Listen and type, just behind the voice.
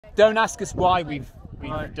Don't ask us why we've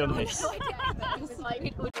done this.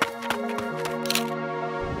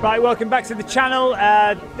 Right, welcome back to the channel.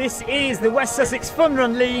 This is the West Sussex Fun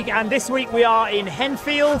Run League, and this week we are in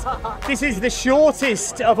Henfield. This is the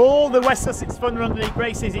shortest of all the West Sussex Fun Run League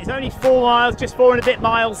races. It's only 4 miles, just 4 and a bit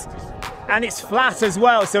miles, and it's flat as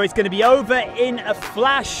well, so it's going to be over in a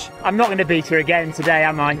flash. I'm not going to beat her again today,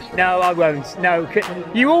 am I? No, I won't. No,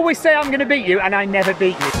 you always say I'm going to beat you, and I never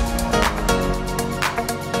beat you.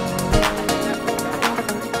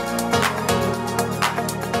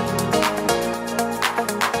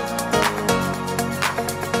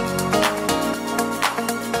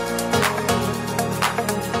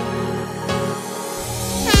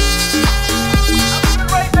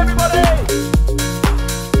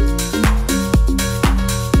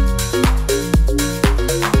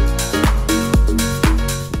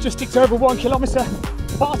 Just ticked over 1 kilometre,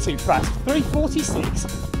 far too fast, 3:46,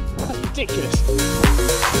 that's ridiculous.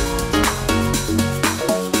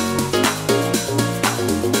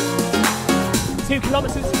 Two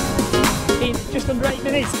kilometres in just under 8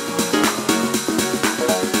 minutes.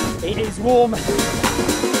 It is warm.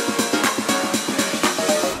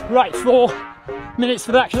 Right, 4 minutes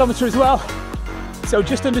for that kilometre as well. So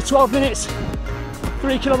just under 12 minutes,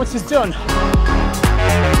 3 kilometres done.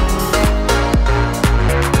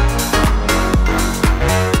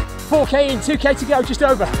 .4k in, 2k to go, just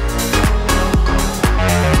over.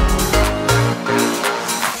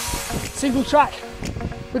 Single track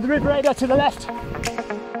with the river radar to the left.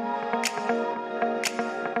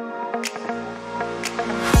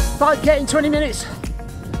 .5k in 20 minutes,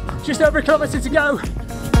 just over a kilometre to go.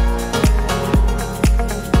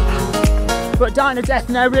 But dying of death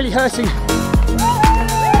now, really hurting.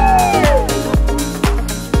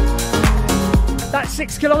 That's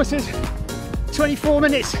 6 kilometres. 24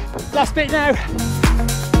 minutes, last bit now.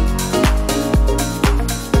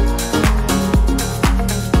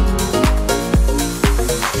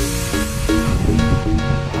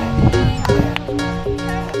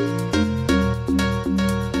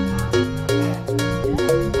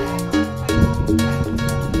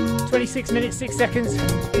 .26 minutes, 6 seconds.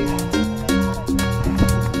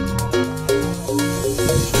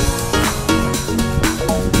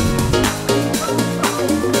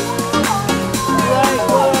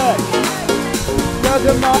 Well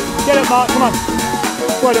done, Mark. Get up, Mark, come on.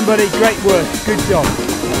 Well done, buddy. Great work. Good job.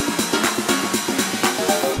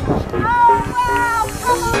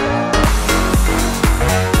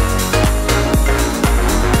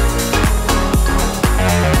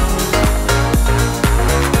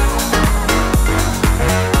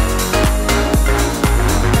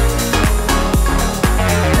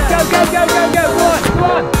 Go, go, go, go, go. Come on, come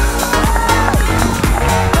on.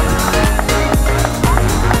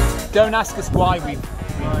 Don't ask us why we've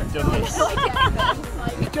done this.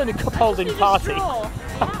 We've done a cup holding party.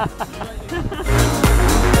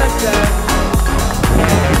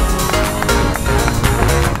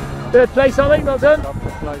 Third place, Ollie, well done.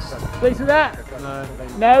 Pleased with that?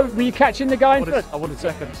 No. Were you catching the guy in front? I wanted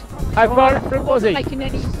seconds. How far in front was he?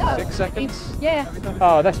 6 seconds. Yeah.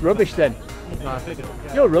 Oh, that's rubbish then. No, I figured.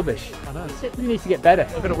 Yeah. You're rubbish. I know. You need to get better.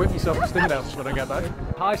 I'm going to whip myself a stimulus when I get back.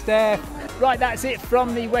 Hi, Steph. Right, that's it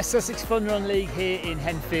from the West Sussex Fun Run League here in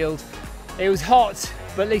Henfield. It was hot,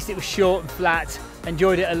 but at least it was short and flat.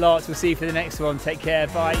 Enjoyed it a lot. We'll see you for the next one. Take care.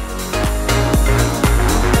 Bye.